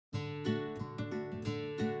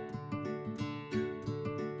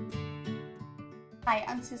Hi,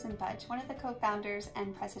 I'm Susan Budge, one of the co-founders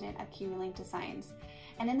and president of Kiwi Designs.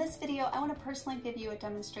 And in this video, I want to personally give you a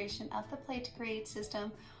demonstration of the Play to Create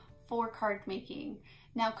system for card making.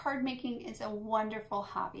 Now, card making is a wonderful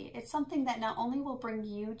hobby. It's something that not only will bring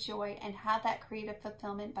you joy and have that creative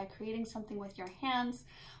fulfillment by creating something with your hands,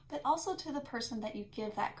 but also to the person that you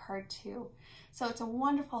give that card to. So it's a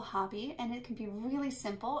wonderful hobby and it can be really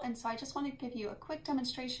simple. And so I just want to give you a quick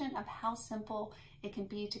demonstration of how simple it can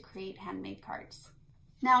be to create handmade cards.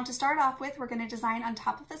 Now, to start off with, we're going to design on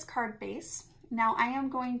top of this card base. Now, I am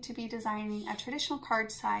going to be designing a traditional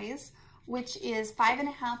card size, which is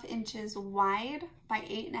 5.5 inches wide by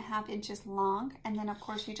 8.5 inches long. And then of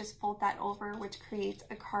course you just fold that over, which creates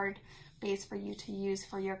a card base for you to use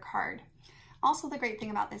for your card. Also, the great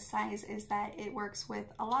thing about this size is that it works with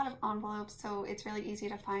a lot of envelopes, so it's really easy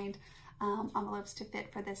to find envelopes to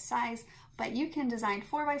fit for this size. But you can design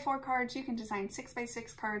 4x4 cards, you can design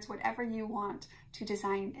 6x6 cards, whatever you want to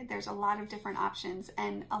design. There's a lot of different options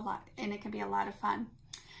and it can be a lot of fun.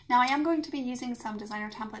 Now, I am going to be using some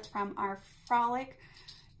designer templates from our Frolic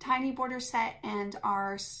Tiny Border set and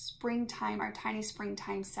our Tiny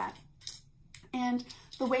Springtime set. And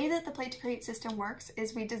the way that the Play to Create system works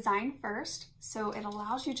is we design first, so it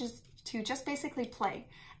allows you to just basically play.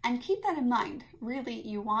 And keep that in mind, really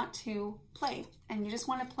you want to play and you just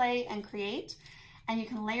want to play and create, and you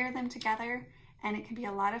can layer them together and it can be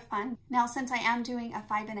a lot of fun. Now, since I am doing a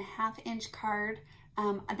 5.5 inch card,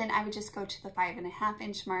 then I would just go to the 5.5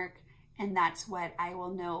 inch mark, and that's what I will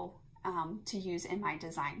know to use in my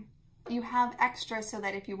design. You have extra so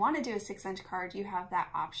that if you want to do a 6-inch card, you have that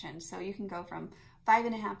option. So you can go from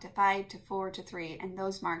 5.5 to 5 to 4 to 3, and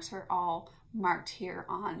those marks are all marked here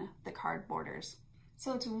on the card borders.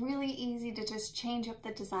 So it's really easy to just change up the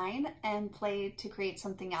design and play to create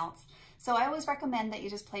something else. So I always recommend that you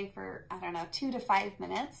just play for, 2 to 5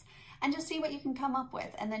 minutes and just see what you can come up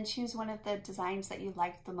with, and then choose one of the designs that you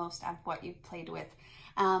liked the most out of what you've played with.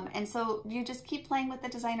 And so you just keep playing with the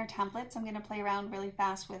designer templates. I'm going to play around really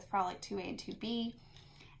fast with Frolic 2A and 2B,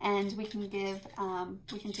 and we can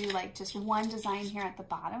do like just one design here at the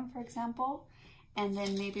bottom, for example, and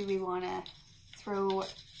then maybe we want to throw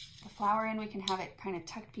the flower in. We can have it kind of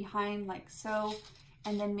tucked behind like so,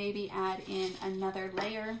 and then maybe add in another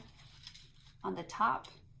layer on the top,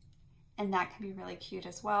 and that can be really cute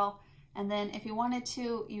as well. And then if you wanted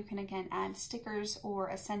to, you can again add stickers or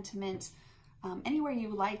a sentiment anywhere you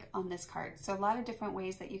like on this card. So a lot of different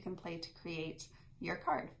ways that you can play to create your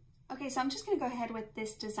card. Okay, so I'm just going to go ahead with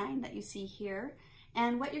this design that you see here.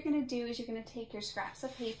 And what you're going to do is you're going to take your scraps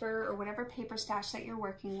of paper or whatever paper stash that you're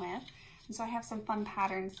working with. And so I have some fun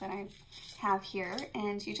patterns that I have here,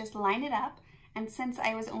 and you just line it up. And since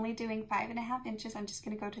I was only doing 5.5 inches, I'm just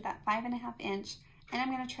going to go to that 5.5 inch, and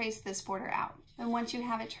I'm going to trace this border out. And once you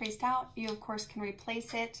have it traced out, you of course can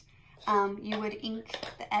replace it. You would ink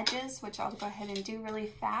the edges, which I'll go ahead and do really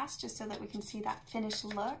fast just so that we can see that finished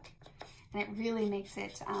look. And it really makes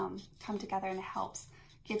it come together, and it helps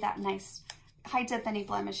get that nice, hides up any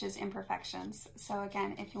blemishes, imperfections. So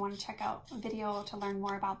again, if you want to check out a video to learn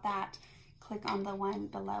more about that, click on the one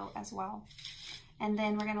below as well. And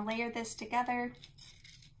then we're going to layer this together,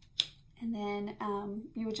 and then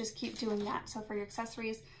you would just keep doing that. So for your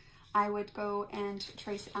accessories, I would go and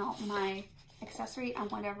trace out my accessory on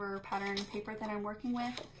whatever pattern paper that I'm working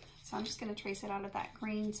with. So I'm just going to trace it out of that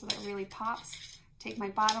green so that it really pops. Take my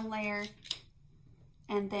bottom layer,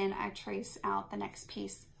 and then I trace out the next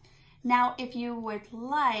piece. Now, if you would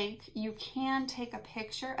like, you can take a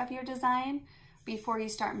picture of your design before you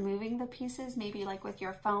start moving the pieces, maybe like with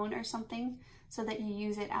your phone or something, so that you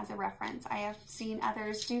use it as a reference. I have seen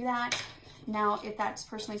others do that. Now, if that's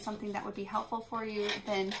personally something that would be helpful for you,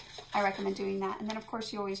 then I recommend doing that. And then of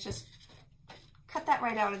course you always just cut that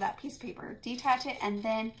right out of that piece of paper, detach it, and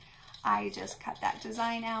then I just cut that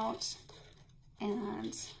design out.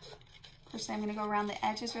 And first I'm going to go around the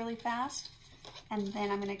edges really fast, and then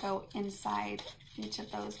I'm going to go inside each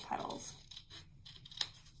of those petals.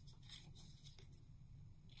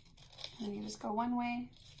 And you just go one way.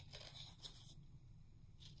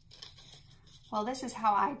 Well, this is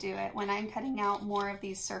how I do it. When I'm cutting out more of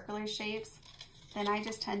these circular shapes, then I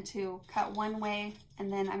just tend to cut one way,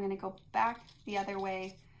 and then I'm going to go back the other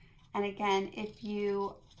way. And again, if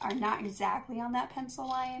you are not exactly on that pencil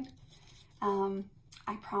line,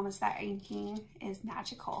 I promise that inking is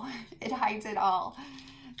magical. It hides it all.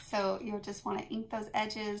 So you'll just want to ink those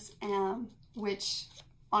edges, which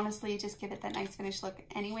honestly just give it that nice finished look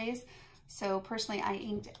anyways. So personally, I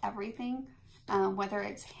inked everything, whether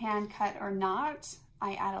it's hand cut or not.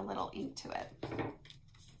 I add a little ink to it.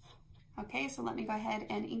 Okay, so let me go ahead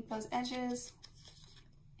and ink those edges,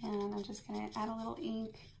 And I'm just gonna add a little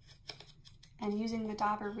ink, and using the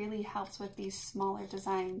dauber really helps with these smaller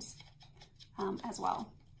designs as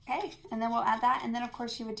well. Okay, and then we'll add that, and then of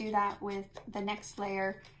course you would do that with the next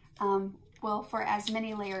layer, well, for as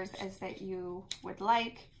many layers as that you would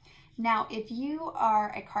like. Now, if you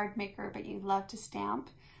are a card maker but you love to stamp,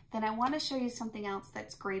 then I want to show you something else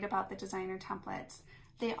that's great about the designer templates.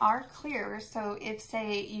 They are clear, so if,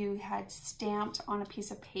 say, you had stamped on a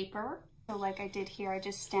piece of paper, so like I did here, I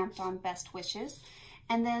just stamped on best wishes,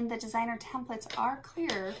 and then the designer templates are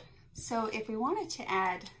clear, so if we wanted to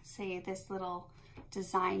add, say, this little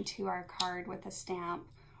design to our card with a stamp,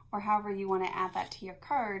 or however you want to add that to your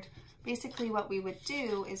card, basically what we would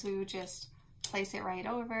do is we would just place it right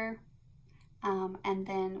over, and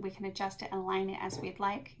then we can adjust it and align it as we'd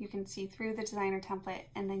like. You can see through the designer template,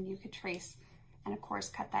 and then you could trace and of course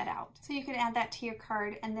cut that out. So you could add that to your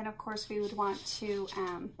card, and then of course we would want to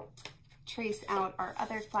trace out our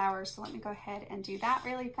other flowers. So let me go ahead and do that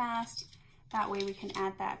really fast. That way we can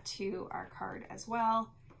add that to our card as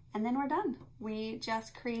well. And then we're done. We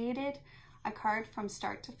just created a card from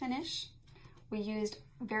start to finish. We used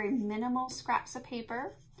very minimal scraps of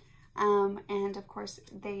paper. And of course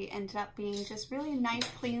they ended up being just really nice,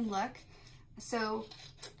 clean look. So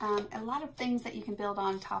a lot of things that you can build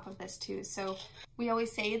on top of this too. So we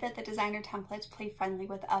always say that the designer templates play friendly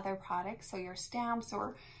with other products. So your stamps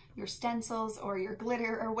or your stencils or your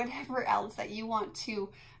glitter or whatever else that you want to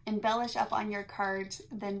embellish up on your cards,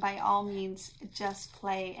 then by all means just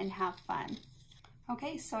play and have fun.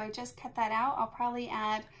 Okay, so I just cut that out. I'll probably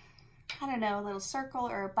add, I don't know, a little circle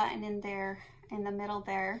or a button in there in the middle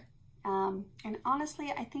there. And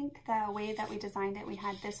honestly, I think the way that we designed it, we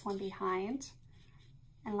had this one behind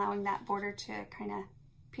and allowing that border to kind of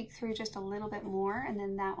peek through just a little bit more, and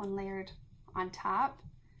then that one layered on top,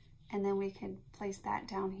 and then we could place that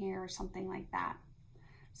down here or something like that.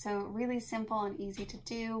 So really simple and easy to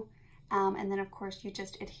do, and then of course you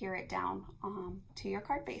just adhere it down to your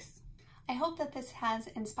card base. I hope that this has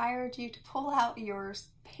inspired you to pull out your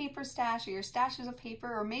paper stash or your stashes of paper,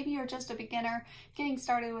 or maybe you're just a beginner getting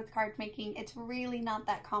started with card making. It's really not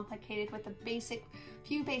that complicated. With a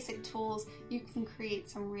few basic tools, you can create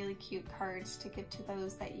some really cute cards to give to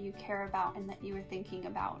those that you care about and that you are thinking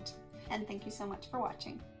about. And thank you so much for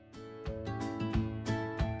watching.